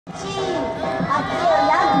Aqui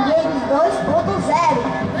é o Biel 2.0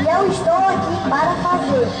 e eu estou aqui para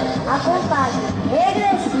fazer a contagem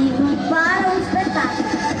regressiva para o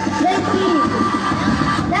espetáculo.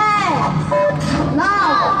 10, 9,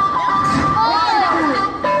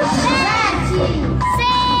 8, 7,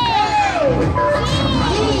 6,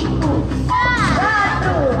 5,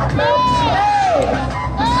 4, 3,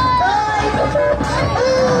 2,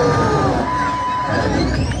 1.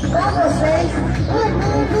 Com vocês, o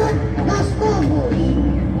mundo dos cubos.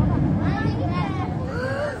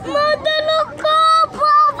 Manda no cubo,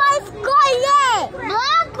 vai escolher.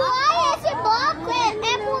 Bloco, olha esse bloco,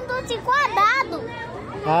 é mundo de quadrado.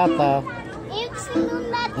 Ah, tá.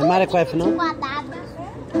 É Minecraft, não? Quadrado.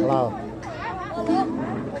 Lá, ó.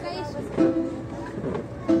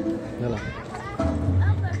 Olha lá.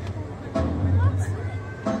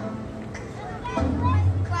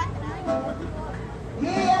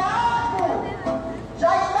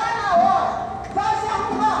 Já está na hora! Vai se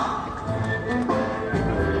arrumar!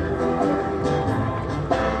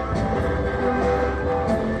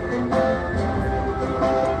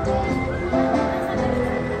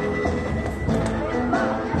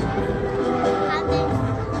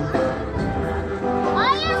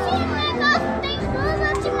 Olha esse negócio, tem blusa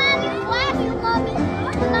de Minecraft, o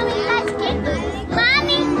nome tá escrito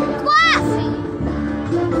Minecraft.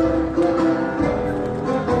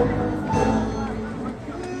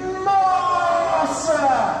 Nossa!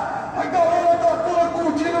 A galera tá toda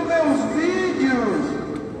curtindo meus vídeos!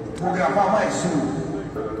 Vou gravar mais um.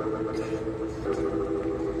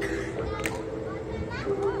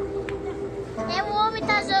 É o homem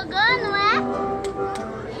tá jogando, é?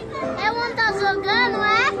 É o homem tá jogando,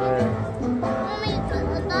 é? O homem tá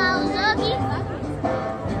jogando.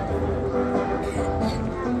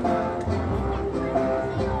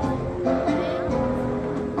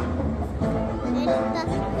 Ele tá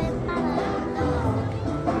se preparando.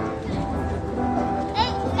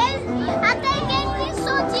 Até que ele tem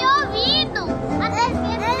som de ouvido. Até que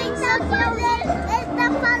ele tem som de ouvido. Ele tá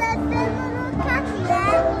parecendo um café.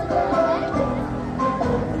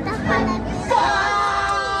 Tá parecendo.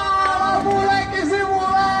 Fala, moleques e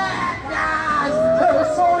molecas! Eu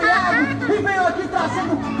sou o Iago e venho aqui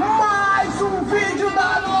trazendo mais um vídeo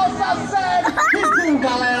da nossa série. E sim,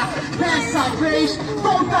 galera, dessa vez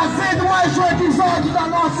estou trazendo mais um episódio da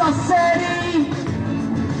nossa série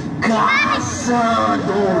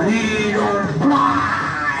Caçando Hero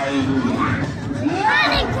Prime.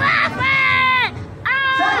 Minecraft!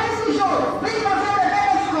 Sai desse jogo! Vem fazer o dever da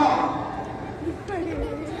escola!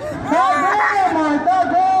 Tá bom, mãe, tá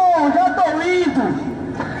bom, já tô indo.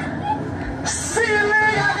 Se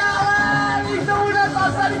liga, galera, estamos nessa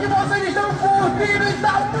série que vocês estão curtindo e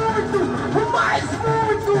tá muito, mas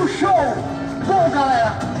muito show. Bom,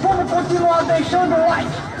 galera, vamos continuar deixando o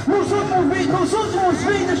like. Nos últimos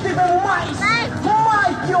vídeos tivemos mais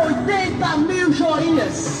de 80 mil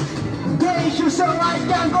joinhas. Deixe o seu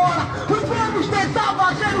like agora. Vamos tentar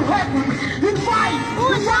bater o recorde. E vai,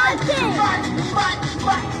 vai. Deixa o like.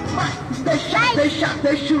 Vai,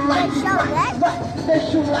 deixa o like. Vai. Já deixou.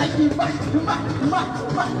 Deixa o like. Vai.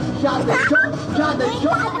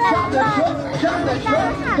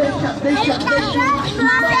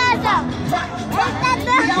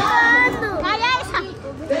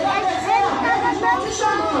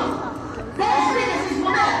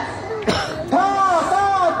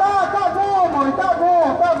 Tá bom, mãe, tá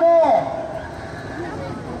bom.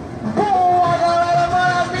 Boa, galera,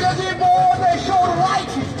 maravilha de boa, deixou o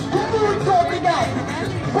like, muito obrigado.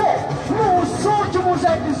 Bom, nos últimos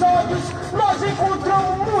episódios nós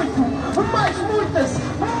encontramos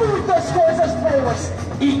muitas coisas boas.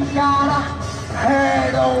 E cara,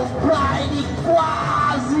 Herobrine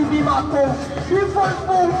quase me matou. E foi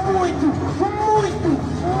por muito pouco.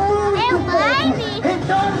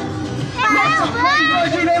 Então, dessa vez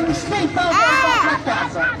nós iremos tentar voltar pra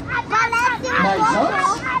casa. Mas antes,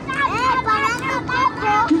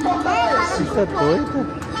 que portal é esse? Você é doido?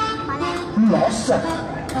 Nossa!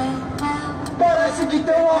 Parece que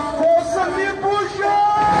tem uma força me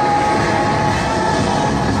puxando!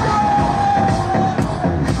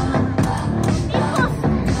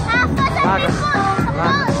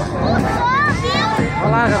 Olha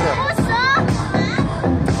lá, Gabriel.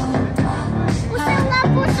 O celular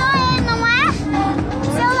puxou ele, não é? O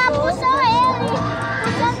celular puxou ele.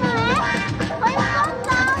 Puxou, não é? Foi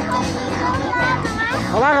encontrar o celular, não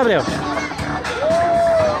é? Olha lá, Gabriel.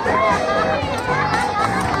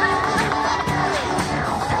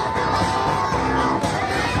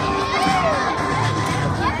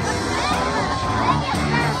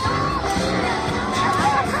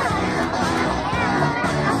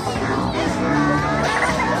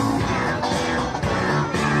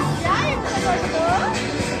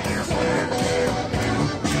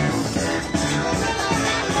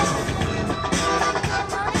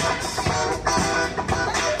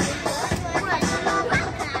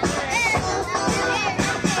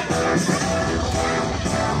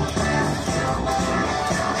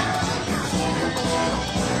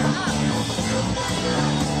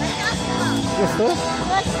 Gostou?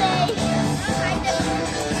 Gostei.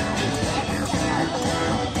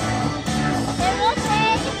 Eu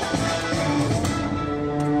gostei.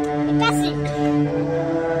 Fica assim.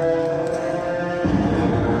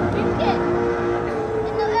 Por quê?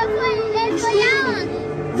 Ele foi aonde?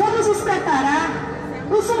 Vamos nos preparar.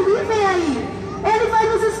 O zumbi vem aí. Ele vai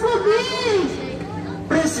nos explodir.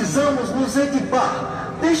 Precisamos nos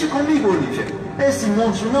equipar. Deixe comigo, Olivia. Esse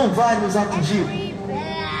monstro não vai nos atingir.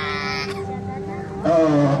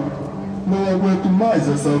 Ah, não aguento mais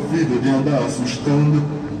essa vida de andar assustando,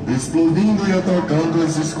 explodindo e atacando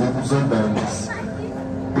esses corpos andantes.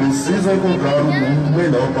 Preciso encontrar um mundo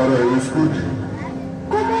melhor para eu explodir.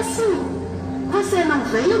 Como assim? Você não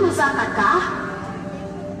veio nos atacar?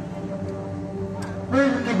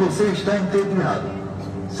 Vejo que você está entediado.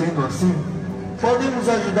 Sendo assim, podemos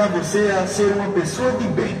ajudar você a ser uma pessoa de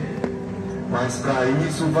bem. Mas para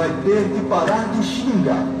isso vai ter que parar de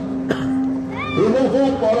xingar. Eu não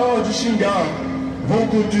vou parar de xingar. Vou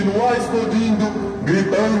continuar explodindo,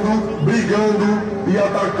 gritando, brigando e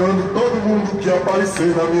atacando todo mundo que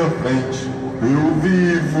aparecer na minha frente. Eu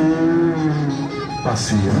vivo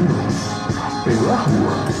passeando pela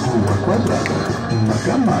rua quadrada, uma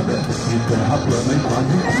camada de terra plana e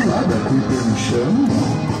quadriculada. Cuidado no chão, não,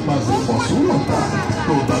 mas eu posso notar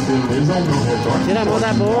toda a beleza ao meu redor. Tira a mão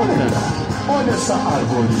da boca. Olha essa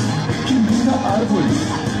árvore, que linda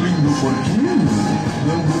árvore. Lindo porquinho,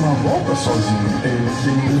 dando uma volta sozinho. Ele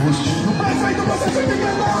tem um rostinho perfeito pra ser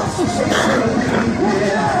pequenaço.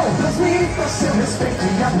 Transmita seu respeito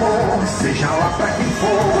e amor, seja lá pra quem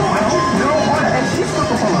for. Não, olha, é disso que eu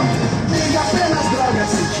tô falando. Liga apenas droga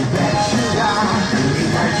se tiver que xingar. Ninguém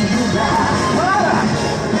vai te julgar. Para!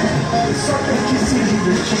 Só tem que se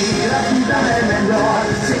divertir, a vida é melhor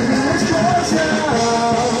sem nenhuma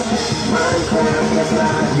explosão. Mas quantas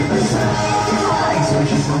mas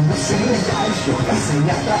hoje vamos ser legais, jogar sem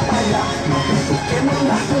atrapalhar. Não tem por que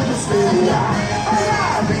mandar todos pelear.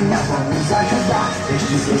 Olha, venha, vamos ajudar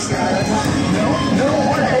estes dois caras. Não,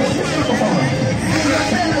 olha, é isso que eu tô falando. Liga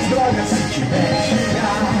apenas drogas se tiver que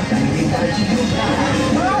xingar. Ninguém vai te julgar.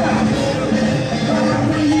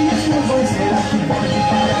 Para explosões, será que pode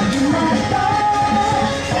parar de matar?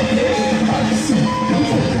 Ok, sim, eu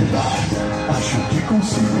vou tentar. Acho que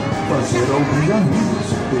consigo fazer alguns amigos.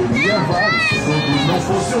 Teria vários, todos não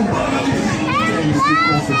fossem humanos. Tenho que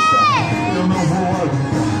confessar, eu não vou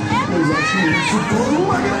aguentar, pois acho isso tudo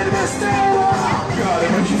uma grande besteira. Cara, é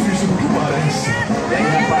mais difícil do que parece. Bem,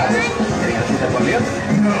 rapaz, tem ajuda com a letra?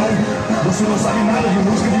 Não, você não sabe nada de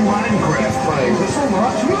música de Minecraft, pai. Eu sou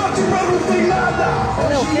norte, não te perguntei nada.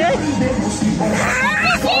 É o quê?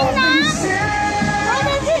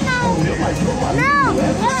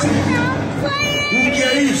 O que é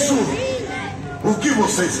isso? O que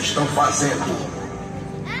vocês estão fazendo?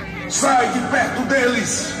 Sai de perto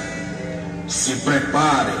deles! Se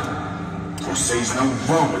preparem! Vocês não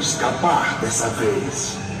vão escapar dessa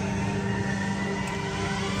vez!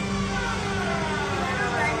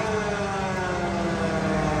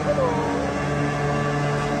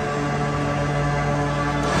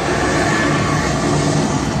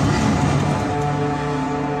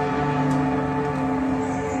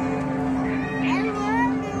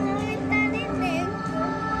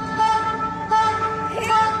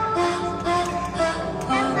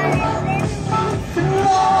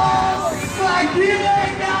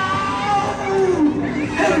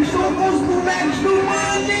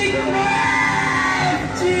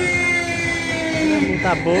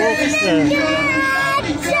 Muita boca.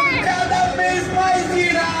 Cada vez mais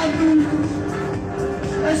irado.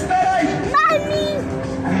 Espera aí.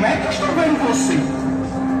 Como é que eu estou vendo você?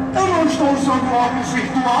 Eu não estou usando óculos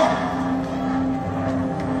virtual.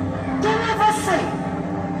 Quem é você?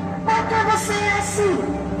 Por que você é assim?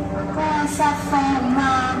 Com essa forma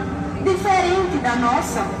diferente da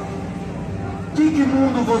nossa? De que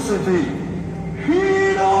mundo você veio?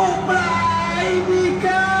 Herobrine,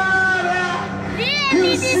 cara!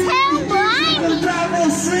 Ele disse encontrar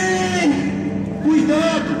você!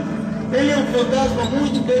 Cuidado! Ele é um fantasma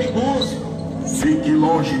muito perigoso. Fique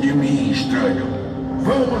longe de mim, estranho.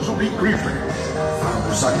 Vamos, Zumbi Creeper.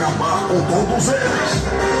 Vamos acabar com todos eles.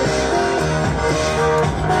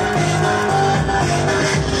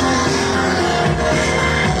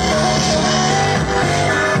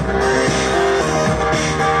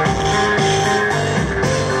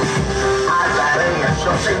 As aranhas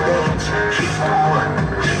são sem dente.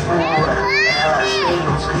 Elas têm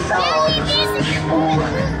os cuidadosos. disse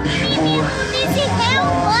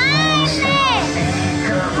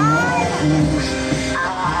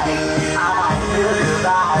Ai, meu Deus,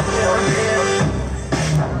 ai, meu Deus.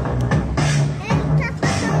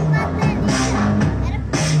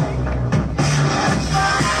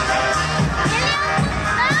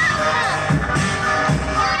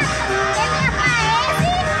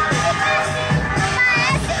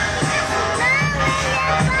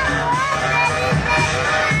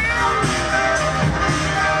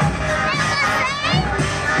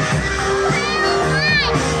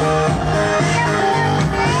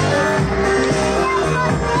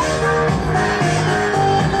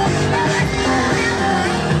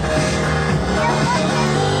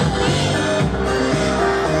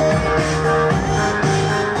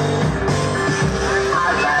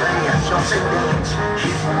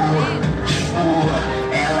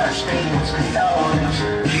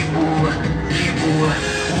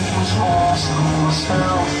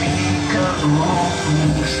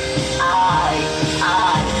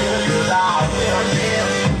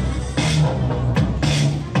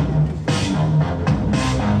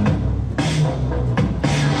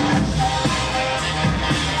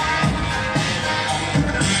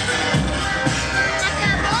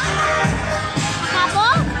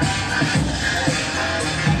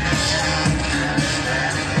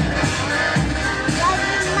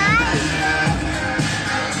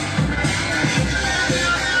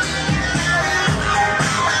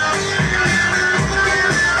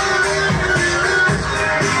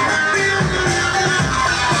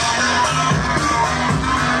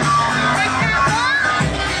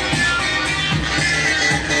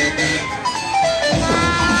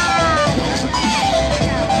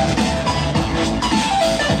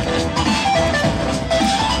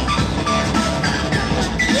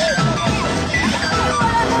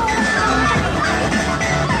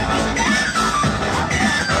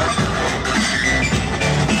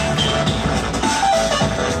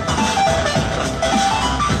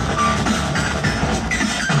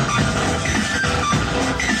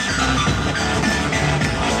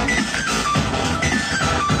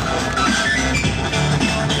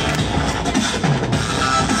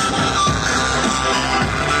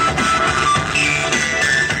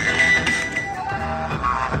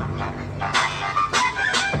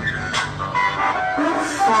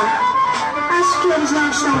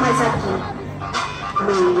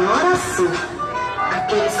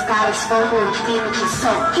 Aqueles caras formam um time que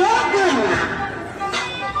só quer ganhar.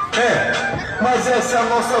 Mas essa é a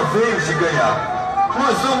nossa vez de ganhar.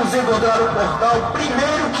 Nós vamos encontrar o portal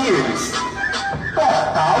primeiro que eles.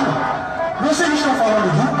 Portal? Vocês estão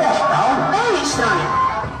falando de um portal? É estranho.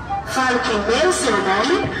 Fale primeiro seu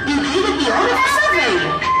nome e diga de onde você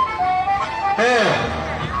veio.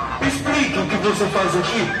 Explique o que você faz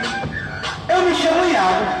aqui. Eu me chamo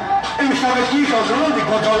Iago. Eu estava aqui jogando e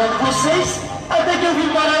controlando vocês até que eu vim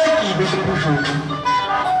parar aqui dentro do jogo.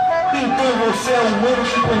 Então você é o humano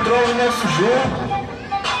que controla o nosso jogo?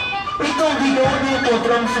 Então diga onde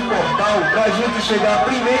encontramos o portal pra gente chegar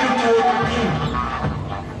primeiro que o outro time.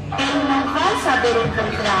 Ele não vai saber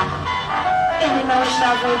encontrar. Ele não está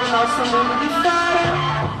vendo o nosso mundo de fora.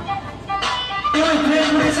 Eu entrei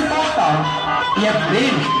por esse portal e é por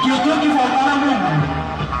ele que eu tenho que voltar na meu mundo.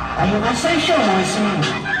 Como vocês chamam esse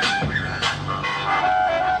mundo?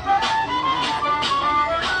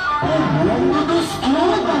 O mundo dos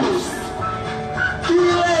cubos! Que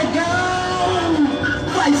legal!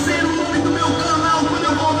 Vai ser o nome do meu canal quando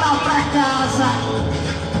eu voltar pra casa!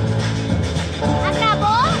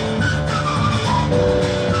 Acabou?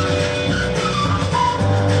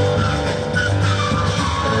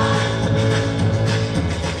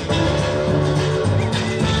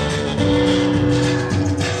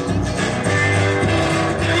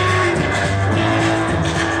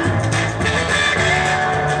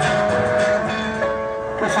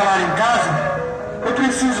 Por falar em casa, eu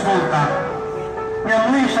preciso voltar. Minha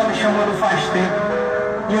mãe está me chamando faz tempo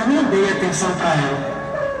e eu nem dei atenção para ela.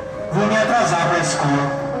 Vou me atrasar para a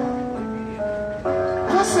escola.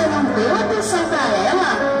 Você não deu atenção para ela?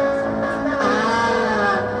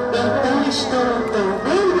 Então estou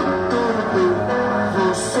entendendo tudo.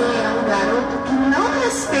 Você é um garoto que não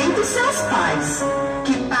respeita os seus pais,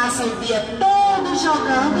 que passa o dia todo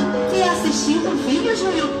jogando e assistindo vídeos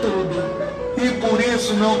no YouTube. E por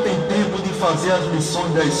isso não tem tempo de fazer as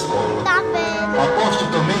lições da escola. Tá vendo? Aposto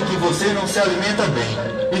também que você não se alimenta bem.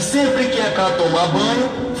 E sempre que é cá tomar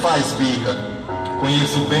banho, faz birra.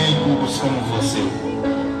 Conheço bem cubos como você.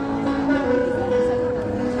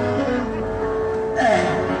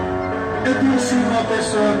 Eu tenho sido uma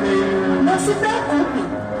pessoa meio... Não se preocupe.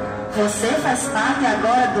 Você faz parte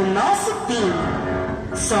agora do nosso time.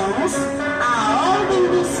 Somos a Ordem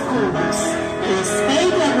dos Cubos.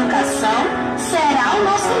 Respeito e educação será o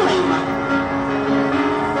nosso lema.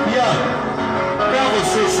 Biel, para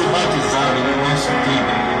você ser batizado no nosso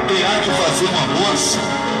time, terá que fazer uma boa ação.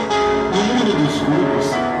 No mundo dos cubos,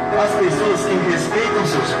 as pessoas que respeitam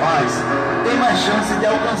seus pais têm mais chance de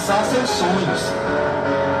alcançar seus sonhos.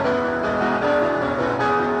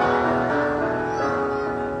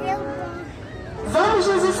 Vamos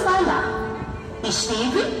nos espalhar.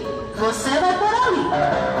 Steve, você vai por ali.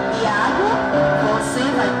 Iago, você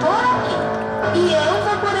vai por aqui. E eu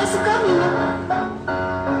vou por esse caminho.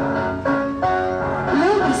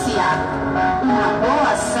 Lembre-se, Iago, uma boa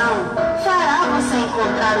ação fará você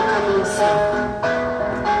encontrar o caminho certo.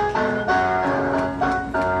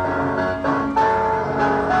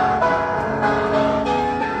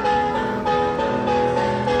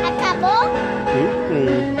 Acabou?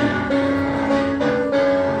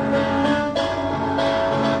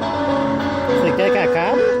 Você quer que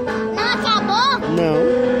acabe? Não acabou? Não.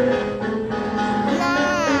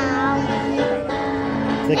 Não.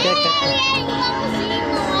 Você quer que Ele é igualzinho,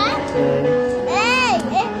 não é? é. Ei,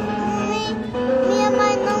 minha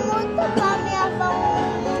mãe não muito pra minha avó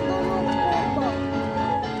no cubo.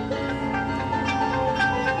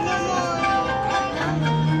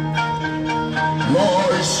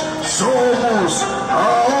 Nós somos a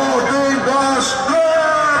Ordem das Trevas!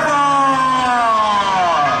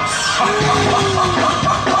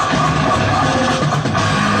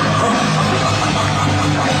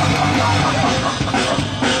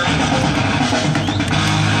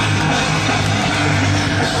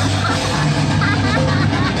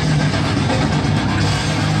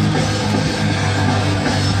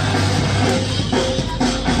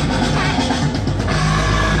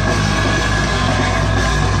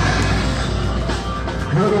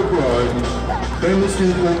 Herobrine, temos que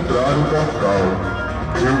encontrar o portal.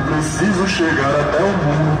 Eu preciso chegar até o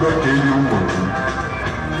mundo daquele humano.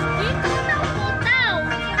 E como é o portal?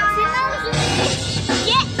 Se não subir,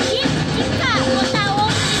 que carro botar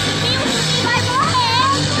outro subiu, vai morrer,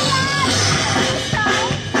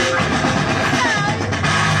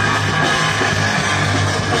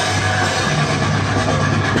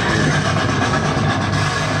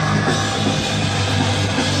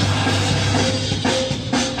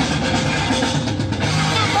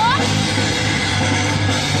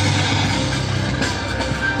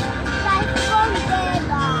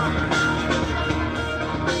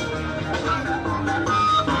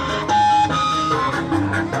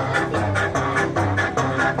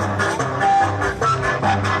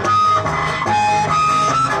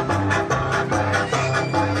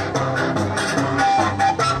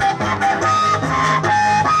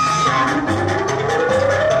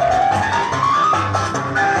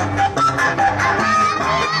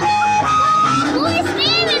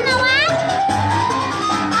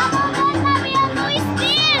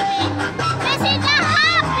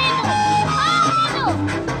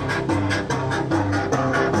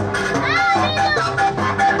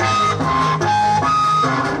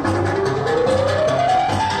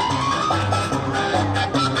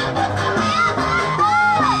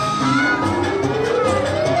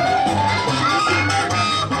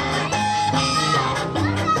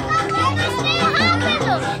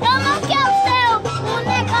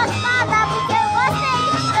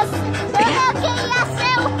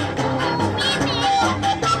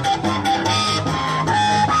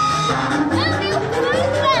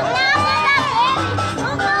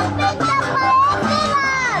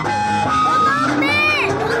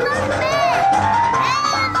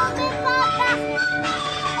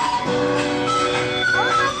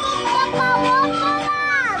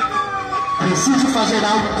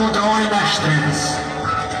 algo contra a Ordem das Trevas.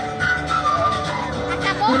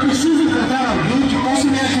 Eu preciso encontrar alguém que possa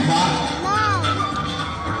me ajudar.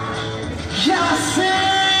 Já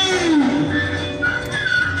sei!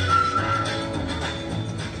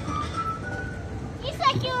 Isso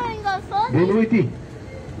aqui é um engolfou? Boa noite.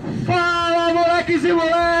 Fala, moleques e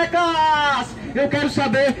molecas! Eu quero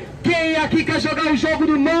saber quem aqui quer jogar o jogo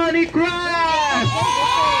do Minecraft!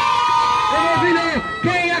 Eu não ouvi não!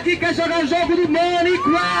 Quem aqui quer jogar o jogo do Minecraft?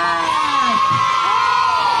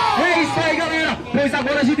 É isso aí, galera! Pois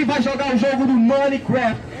agora a gente vai jogar o jogo do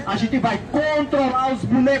Minecraft. A gente vai controlar os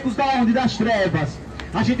bonecos da Ordem das Trevas.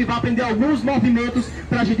 A gente vai aprender alguns movimentos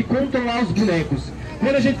pra gente controlar os bonecos.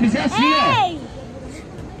 Quando a gente fizer assim, ó.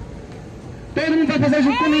 Todo mundo vai fazer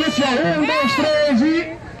junto comigo assim, ó. 1, 2, 3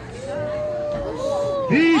 e...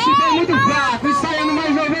 Vixe, foi muito fraco. E saindo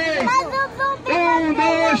mais uma vez. 1,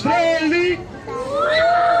 2, 3 e...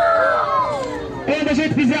 Quando a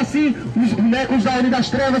gente fizer assim, os bonecos da Ordem das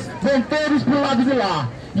Trevas vão todos pro lado de lá.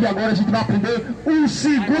 E agora a gente vai aprender um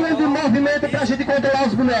segundo movimento pra gente controlar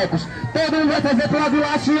os bonecos. Todo mundo vai fazer pro lado de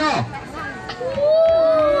lá assim, ó.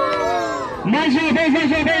 Mais uma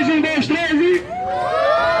vez, 1, 2, 3 e...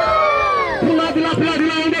 Pro lado de lá, 1,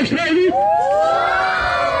 2, 3 e...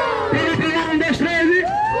 Pro lado, 1, 2, 3 e...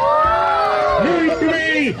 Muito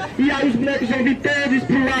bem! E aí os bonecos vão vir todos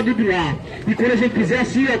pro lado de lá. E quando a gente fizer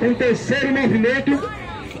assim, ó, com o terceiro movimento,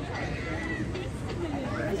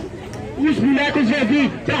 os bonecos vão vir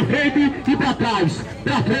pra frente e pra trás.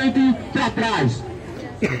 Pra frente e pra trás.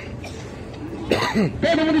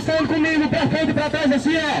 Todo mundo saindo comigo, pra frente e pra trás,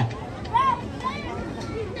 assim, ó.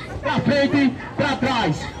 Pra frente, pra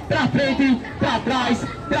trás. Pra frente, pra trás.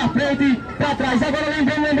 Pra frente, pra trás. Agora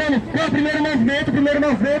lembrando, qual é o primeiro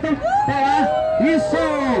movimento? Pra lá. Isso!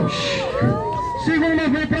 Segundo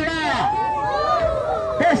movimento, pra lá.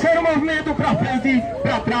 Terceiro movimento, pra frente,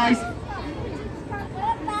 pra trás.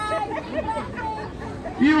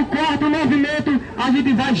 E o quarto movimento, a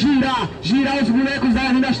gente vai girar os bonecos da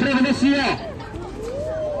Ordem das Trevas assim, ó.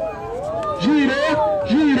 Girou.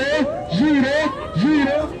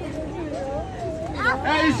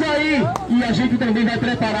 É isso aí. E a gente também vai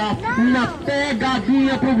preparar uma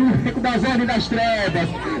pegadinha pro boneco das Ordens das Trevas.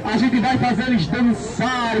 A gente vai fazer eles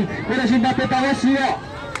dançarem. Quando a gente vai preparar assim,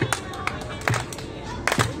 ó.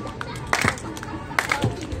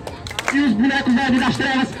 E os bonecos da Ordem das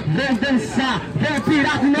Trevas vão dançar, vão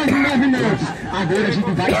pirar com novos movimentos. Agora a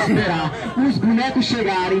gente vai esperar os bonecos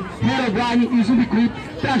chegarem, Herobrine e Zumbi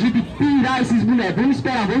pra gente pirar esses bonecos. Vamos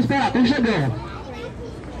esperar, estão chegando.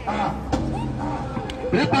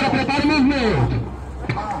 Prepara o movimento.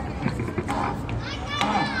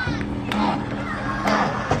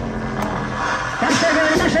 Tá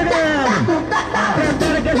chegando.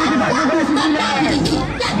 Prepara que a gente vai jogar esses bonecos.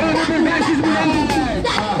 Vamos jogar esses bonecos.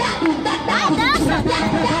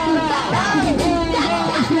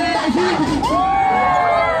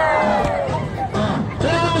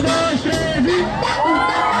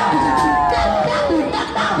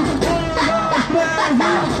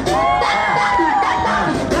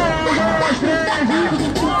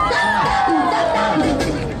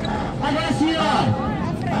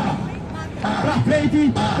 Pra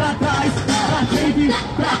frente, pra trás, pra frente,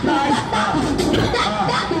 pra trás. Pra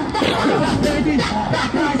frente, pra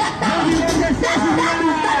trás. Vamos exercer esses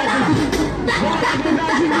bonecos. Bora jogar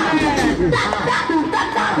esses bonecos.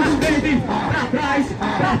 Pra frente, pra trás,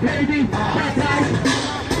 pra frente, pra trás.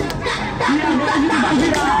 E agora a gente vai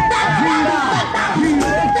girar.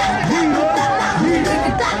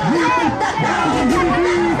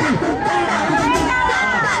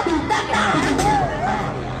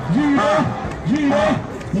 Girou.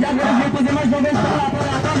 E agora a gente vai fazer mais uma vez pra lá. 1,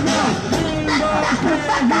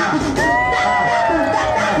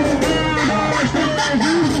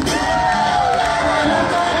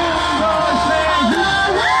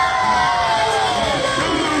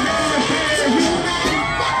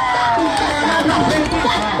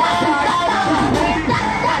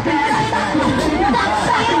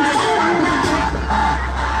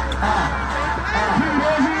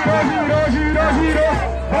 2, 3, girou.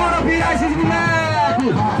 Bora virar esses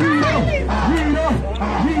bonecos. Girou.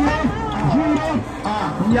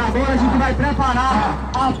 E agora a gente vai preparar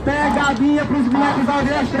a pegadinha para os bonecos da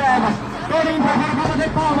Ordem das Trevas. Todo mundo prepara para fazer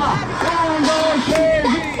palma. 1, 2, 3 e...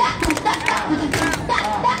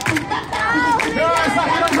 Dança,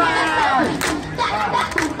 Herobrine!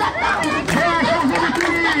 Dança,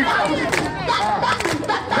 Zumbi!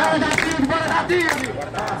 Bora dar tiro!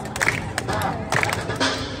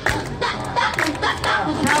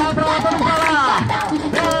 Pra lá, vamos pra lá!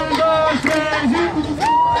 1, 2, 3 e... 1,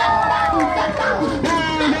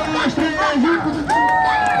 2, 3 e...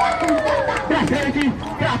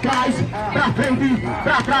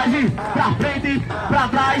 pra trás e pra frente, pra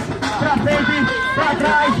trás, pra frente, pra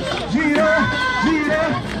trás. Girou, girou,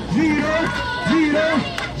 girou, girou,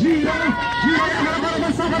 girou, girou. Bora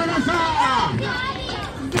dançar, bora dançar.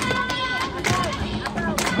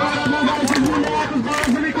 Bora mudar esses bonecos, bora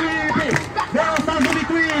Zuliquipe. Dança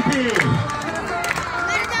Zuliquipe.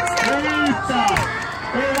 Eita,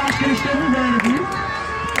 eu acho que eles estão mudando, viu?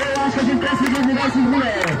 Eu acho que a gente precisa mudar esses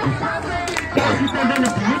bonecos. Aqui tá dando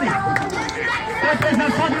tudo.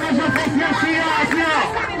 Depois pode mais uma focinha assim, ó, assim, ó.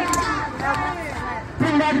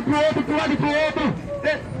 Pro lado e pro outro, pro lado e pro outro.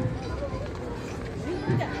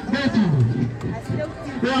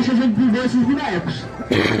 Eu acho que a gente mudou esses bonecos.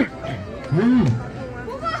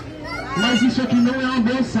 Mas isso aqui não é uma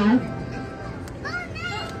boa ação.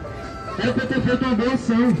 Era pra ter feito uma boa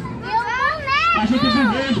ação. Meu boneco! A gente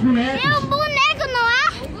mudou os bonecos. Meu boneco não é?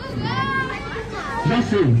 Já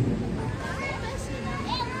sei.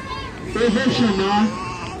 Eu vou chamar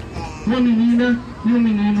uma menina e um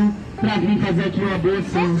menino pra vir fazer aqui uma boa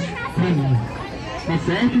ação pra mim. Tá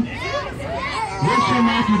certo? Vou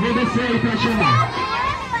chamar aqui, vou descer aí pra chamar.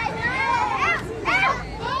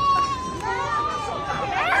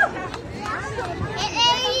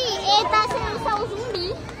 Ele tá sendo só um zumbi.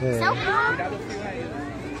 Só um...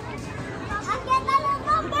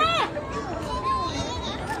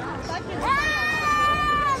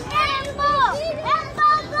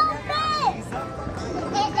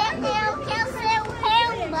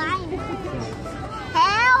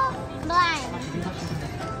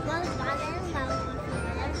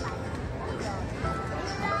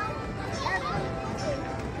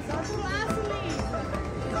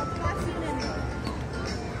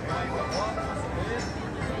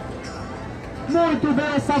 Muito bem,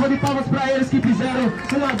 uma salva de palmas para eles que fizeram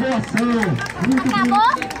uma boa ação. Muito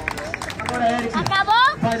Acabou? bem. Agora, Eric,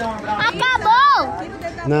 Acabou? vai dar um abraço. Acabou?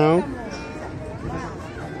 Não.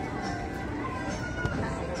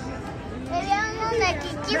 Ele é um boneco.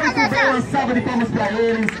 Que Muito bem, vai uma salva de palmas para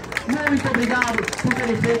eles. Muito obrigado por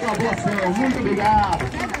terem feito uma boa ação. Muito obrigado.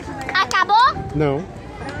 Acabou? Não.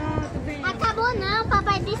 Acabou não,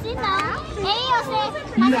 papai disse não. Ei, você...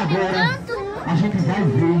 E agora, a gente vai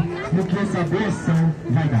ver no que essa boa ação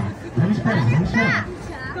vai dar. Vamos esperar, vamos esperar.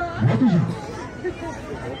 Volta já.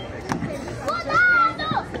 Cuidado!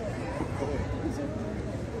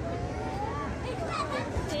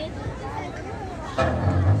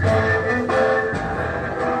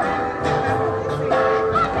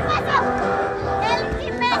 Ele que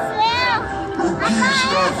mexeu! O que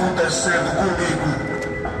está acontecendo comigo?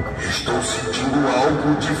 Estou sentindo algo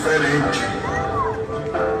diferente.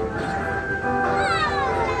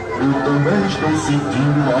 Eu também estou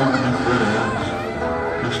sentindo algo diferente.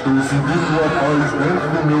 Estou sentindo a paz dentro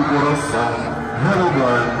do meu coração. Hello,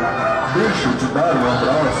 Byel. Deixa eu te dar um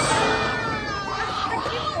abraço.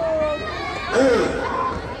 Ei,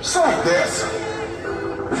 sai dessa.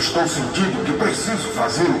 Estou sentindo que preciso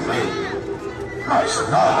fazer o bem. Mas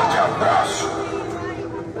nada de abraço.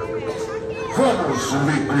 Vamos,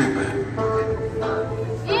 Zumbi Creeper.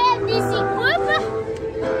 Ele disse culpa?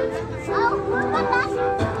 Oh, culpa tá...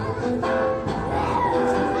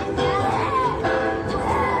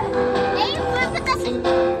 Nem culpa tá assim.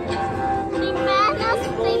 Tem pernas,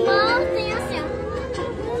 tem mãos, tem assim.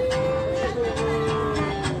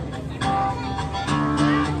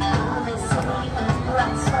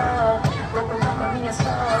 Vou contar com a minha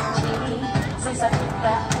sorte, sem saber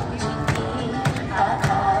pra onde ir.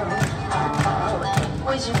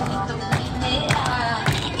 Depois de muito minerar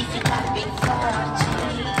e ficar bem forte,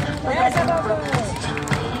 o Brasil propôs de mim.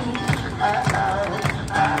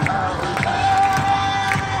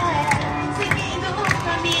 Seguindo o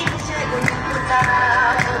caminho, chego no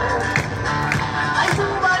portal, mas o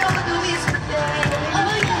barulho escutei.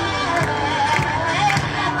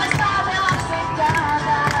 Mas tava ela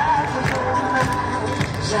sentada,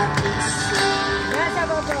 já pensei.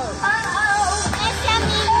 Esse é a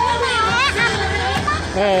menina,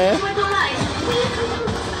 É. Muito mais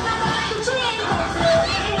te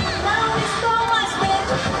encontrei, não estou mais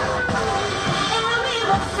perto. Eu e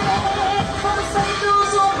você, vamos sair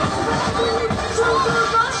dos outros. Juntos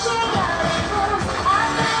nós chegaremos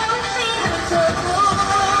até o fim do jogo.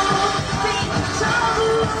 Fim do jogo.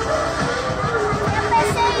 eu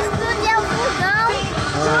pensei em estúdio é o fogão. Fim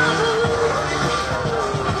do jogo.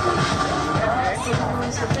 Segundo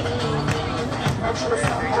subir na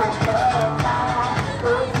direção correta.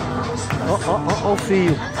 Ó o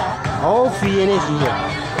fio. Ó o fio, energia.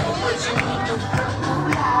 Depois de muito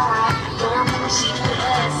procurar, vamos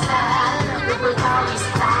depressa, o portal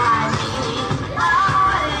está ali.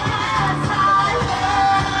 Hora é essa,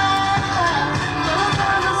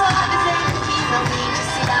 colocando os olhos em finalmente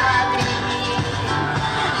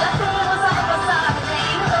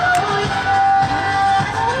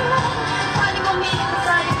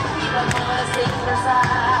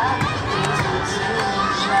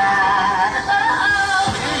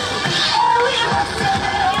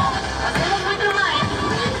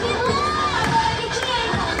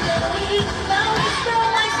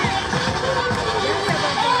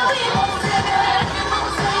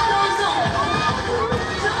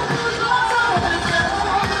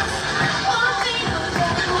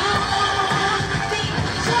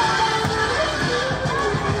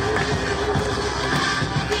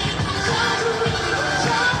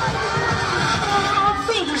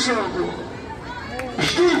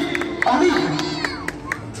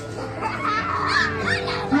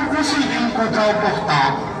encontrar o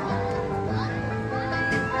portal.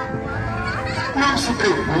 Não se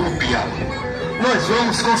preocupe, Biel. Nós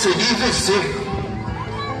vamos conseguir vencer.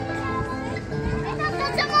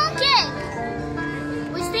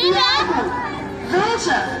 Tiago,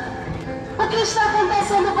 veja o que está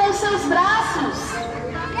acontecendo com os seus braços.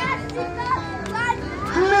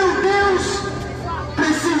 Meu Deus!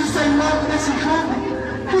 Preciso sair logo desse jogo.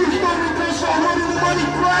 Eu estou me transformando no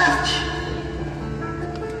Minecraft.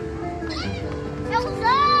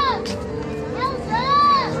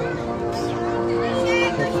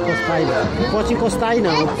 Não pode encostar aí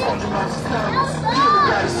não. Lugar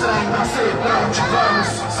estranho, não sei pra onde vamos.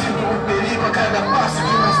 Sinto um perigo a cada passo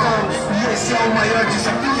que nós damos. E esse é o maior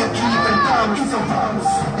desafio que enfrentamos. Então vamos,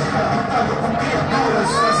 lutando com criaturas,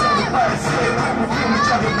 fazendo parecer como um filme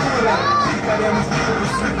de aventura. Ficaremos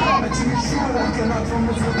vivos, realmente me jura que nós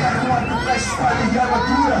vamos lutar com arco, flecha, espada e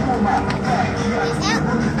armadura. Uma fé que há de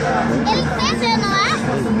Ele pensa, não é?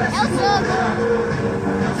 É o jogo.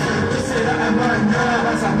 será amanhã,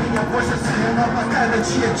 mas a minha força se renova cada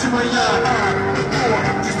dia de manhã.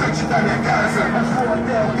 Tô distante da minha casa, mas vou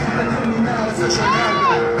até o fim pra terminar essa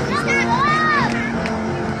jornada.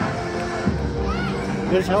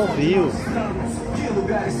 Ele já ouviu. Que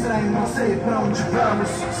lugar estranho, não sei pra onde vamos.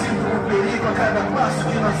 Sinto um perigo a cada passo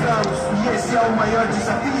que nós damos. E esse é o maior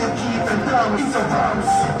desafio que enfrentamos. Então vamos,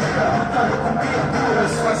 lutando com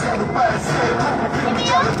criaturas, fazendo parecer como um filme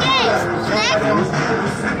de aventura. Ficaremos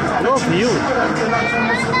vivos, Ele ouviu.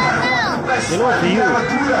 Ele ouviu.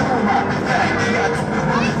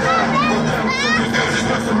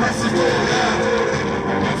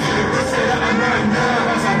 Será amanhã,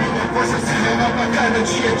 mas a minha força se renova cada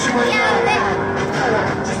dia de manhã.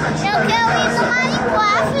 Eu quero ir no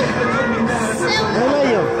Minecraft. Olha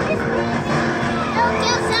aí, ó. Eu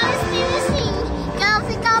quero ser um espírito assim. Quero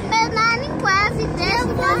ficar preso na Minecraft. Eu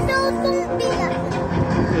vou ser um zumbi.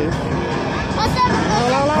 Você Lá,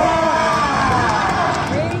 lá, lá, lá.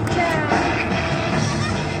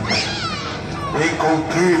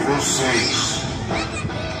 Encontrei vocês.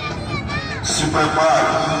 Se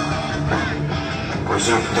preparem, pois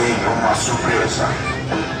eu tenho uma surpresa.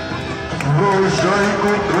 Nós já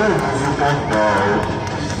encontramos o portal.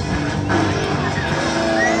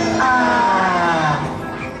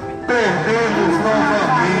 Perdemos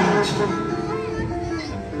novamente.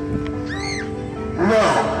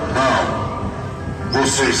 Não.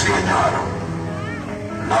 Vocês ganharam.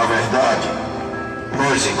 Na verdade,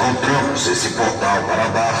 nós encontramos esse portal para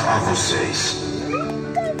dar a vocês.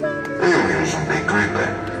 Eu e o Zumbi Creeper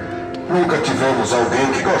nunca tivemos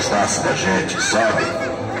alguém que gostasse da gente, sabe?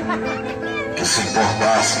 Que se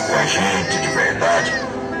importasse com a gente de verdade.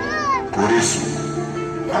 Por isso,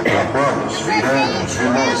 acabamos virando os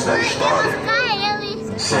vilões da história,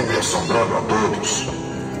 sempre assombrando a todos.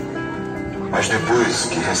 Mas depois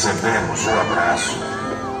que recebemos o abraço,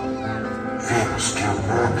 vimos que o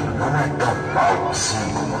mundo não é tão mau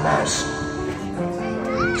assim como nós.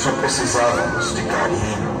 Só precisávamos de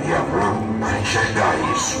carinho e amor para enxergar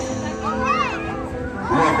isso.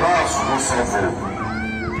 O abraço nos salvou.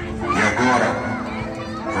 E agora,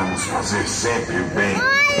 vamos fazer sempre o bem.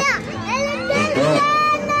 Então,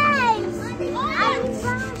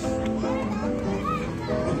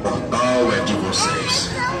 o portal é de vocês.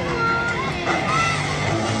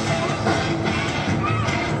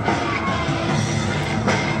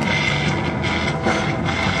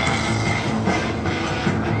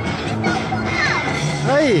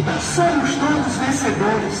 Aí. Somos todos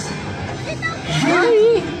vencedores. E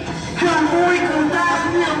aí? Eu vou encontrar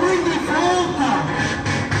minha mãe de volta.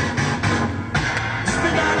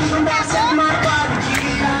 Despedados não dá certo matar o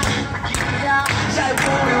dia. Já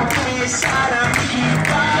vou começar a me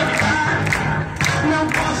importar. Não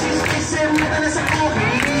posso esquecer nada nessa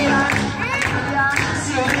correria.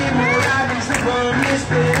 Se eu demorar, eles não vão me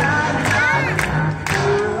esperar.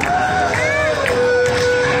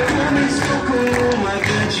 Começou com uma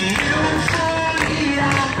grande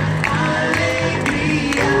euforia,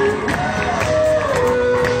 alegria.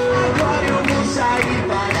 Agora eu vou sair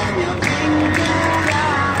para me aventurar,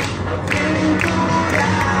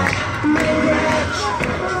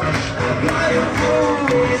 agora eu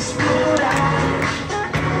vou explorar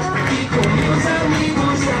e com meus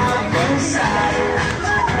amigos avançar.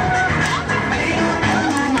 Venho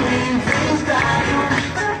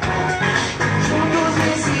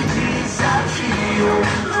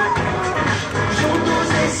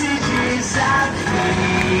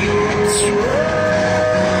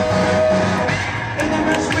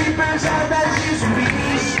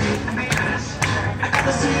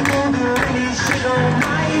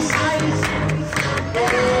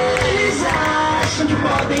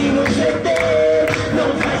e nos deter. Não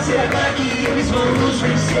vai ser agora que eles vão nos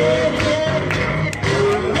vencer.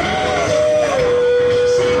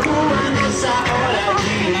 Chegou a nossa hora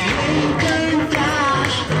de encantar,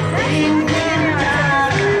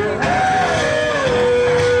 encantar.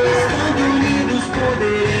 Estando unidos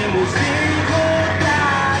poderemos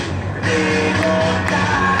derrotar,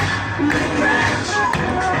 derrotar.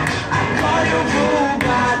 Agora eu vou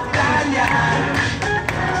batalhar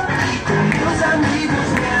e com meus amigos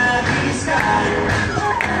me arriscar.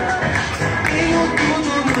 Tenho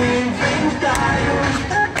tudo no inventário,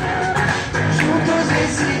 juntos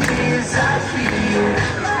nesse desafio,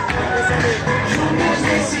 juntos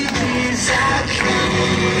nesse desafio.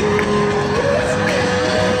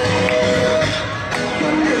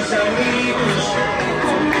 Com meus amigos,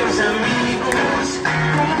 com meus amigos,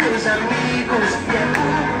 com meus amigos,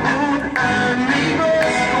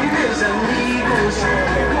 amigos,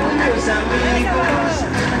 com meus amigos,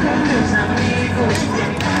 com meus amigos, com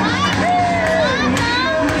meus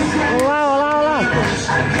amigos. Olá, olá, olá.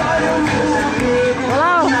 Agora eu meus amigos,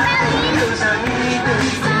 Olá. meus amigos,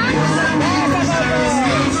 meus amigos,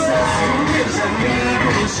 meus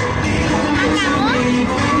amigos,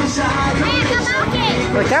 meus amigos,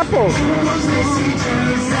 Daqui a pouco. juntos nesse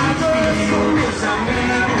desafio, meus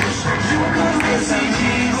amigos, juntos nesse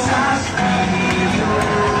desafio.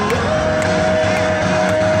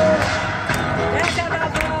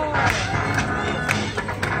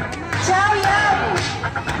 Tchau, Iago.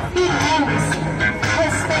 E lembre-se,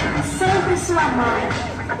 respeite sempre sua mãe.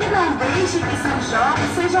 E não deixe que seus jogos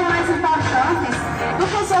sejam mais importantes do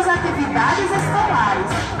que suas atividades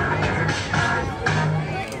escolares.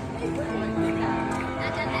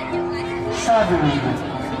 Sabe, amigo,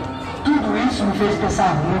 tudo isso me fez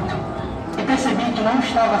pensar muito e percebi que não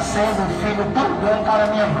estava sendo um filho tão bom para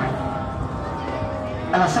minha mãe.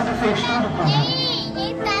 Ela sempre fez tudo por mim,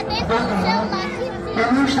 Ei, tá dentro todo do celular mundo. aqui.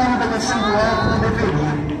 Eu não estava obedecendo ela como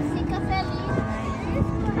deveria. Fica feliz.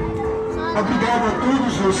 Obrigado a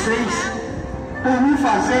todos vocês por me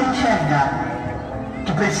fazer enxergar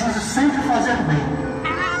que preciso sempre fazer o bem.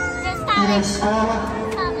 Ir à escola,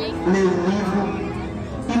 ler um livro,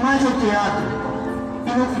 ir mais ao teatro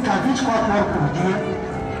e não ficar 24 horas por dia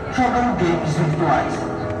jogando games virtuais.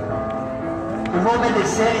 Eu vou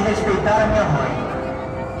obedecer e respeitar a minha mãe,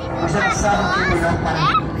 pois ela sabe o que é melhor para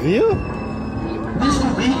mim. Viu?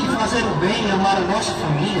 Descobri que fazer o bem e amar a nossa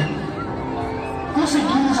família,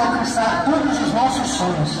 conseguimos alcançar todos os nossos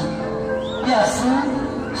sonhos e assim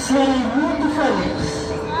serem muito felizes.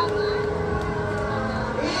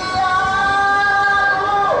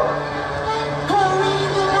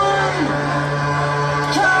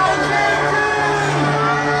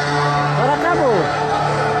 Agora acabou.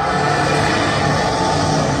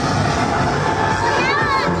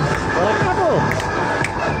 Agora acabou.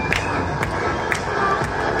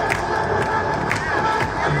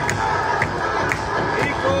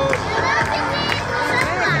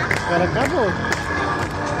 Agora acabou.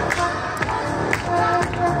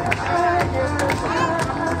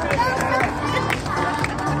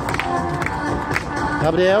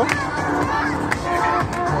 Gabriel.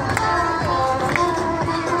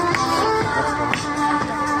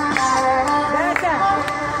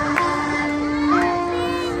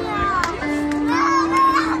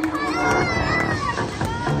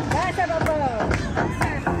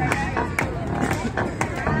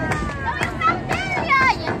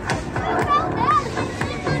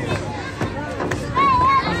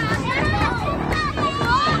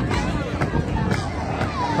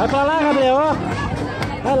 Vai pra lá, Gabriel, ó.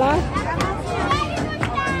 Vai lá.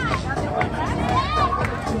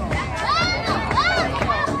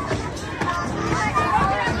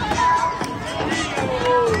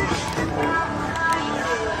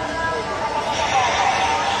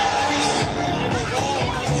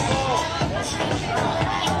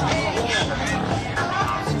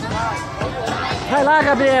 Vai lá,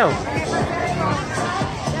 Gabriel.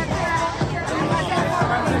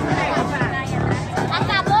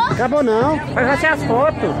 Acabou? Acabou não. Vai fazer as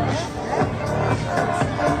fotos.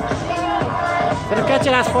 Você não quer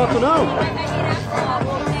tirar as fotos não?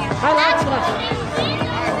 Vai lá tirar as fotos.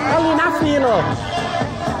 Ali na fila, ó.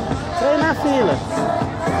 Vai na fila.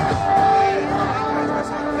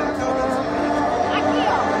 Aqui,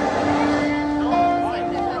 ó.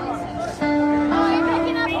 Ó, entra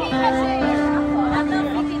aqui na fila, gente. A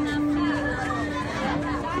tampinha na fila.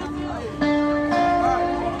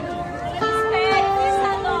 Espere,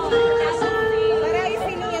 pensador. Peraí,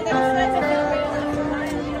 filhinha, deu frente.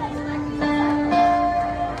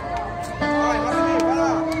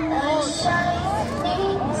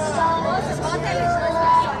 Shining stars, Bota eles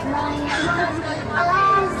dois.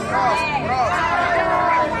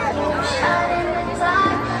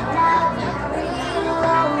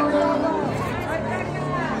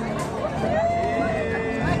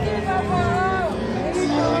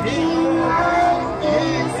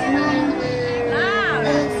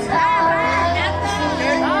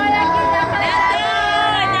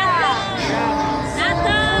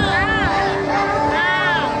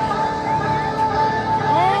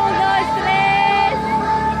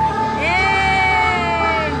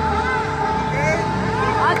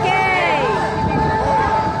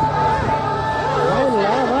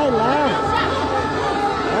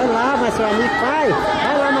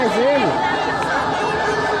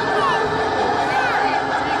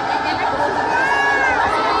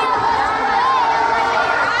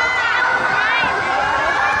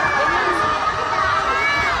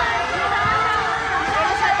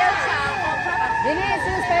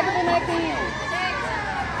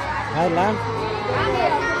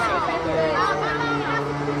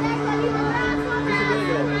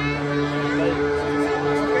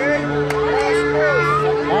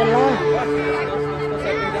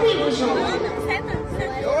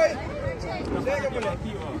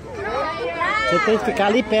 Você tem que ficar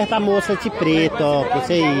ali perto da moça de preto, ó, pra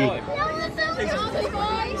você ir.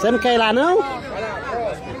 Você não quer ir lá, não?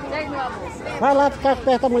 Vai lá ficar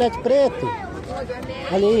perto da mulher de preto.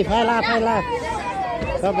 Ali, vai lá, vai lá.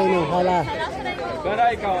 Tá bem, não, vai lá. Espera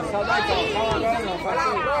aí, calma, sai daí, calma agora não, faz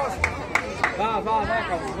assim. Vai, calma, vai.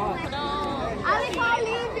 Ali com a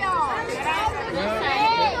Olivia, ó.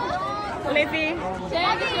 Levi.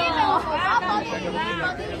 Chega, filho. Chega,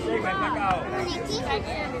 vai pra cá, ó.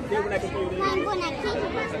 Tem o bonequinho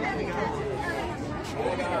dele.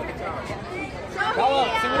 Calma,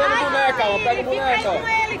 segura no boneco, calma, pega o boneco, ó. Com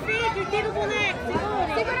ele, filho, tira o boneco.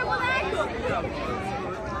 Segura o boneco.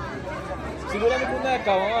 Segura no boneco,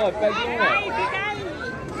 calma, ó, pega um, ó. Aí, fica aí.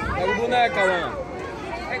 Pega o boneco, calma.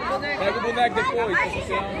 Pega o boneco depois, se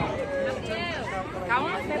você ama. Calma,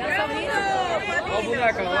 você tá sorrindo. Olha o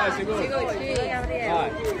boneco, calma, vai, segura. Vai.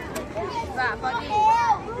 Vai, pode ir.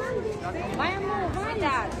 Vai, amor, vai.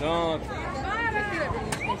 Pronto.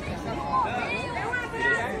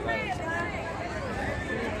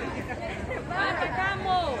 Olha pra cá,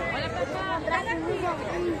 amor. Olha pra cá.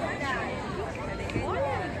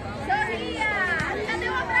 Sorria. Cadê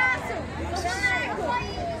o abraço?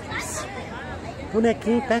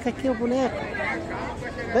 Bonequinho, pega aqui o boneco.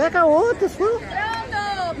 Pega outro, só.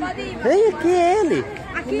 Pronto, pode ir. Vem aqui ele.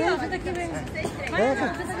 Aqui, ó. Senta aqui, vem.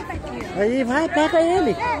 Pega. Aí, vai, pega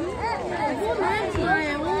ele.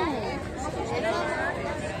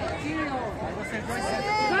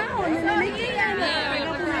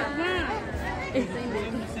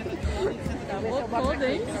 Todo,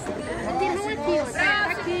 hein? Tem um aqui, ó.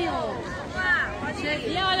 Aqui, ó.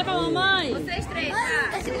 E olha pra mamãe. Vocês três, tá?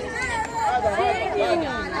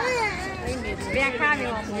 Vem cá, meu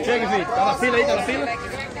amor. Chega, filho. Tá na fila aí, tá na fila?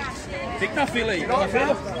 Fica na fila aí, tá na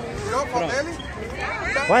fila? Pronto.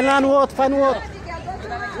 Vai lá no outro, vai no outro.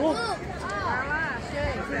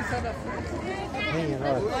 Vem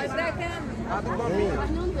agora. Vem.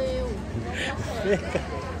 Não deu.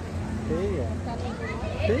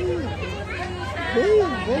 Vem,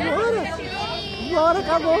 vambora. Vambora,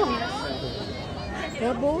 acabou.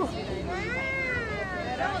 Acabou.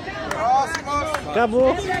 Próximo.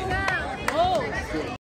 Acabou.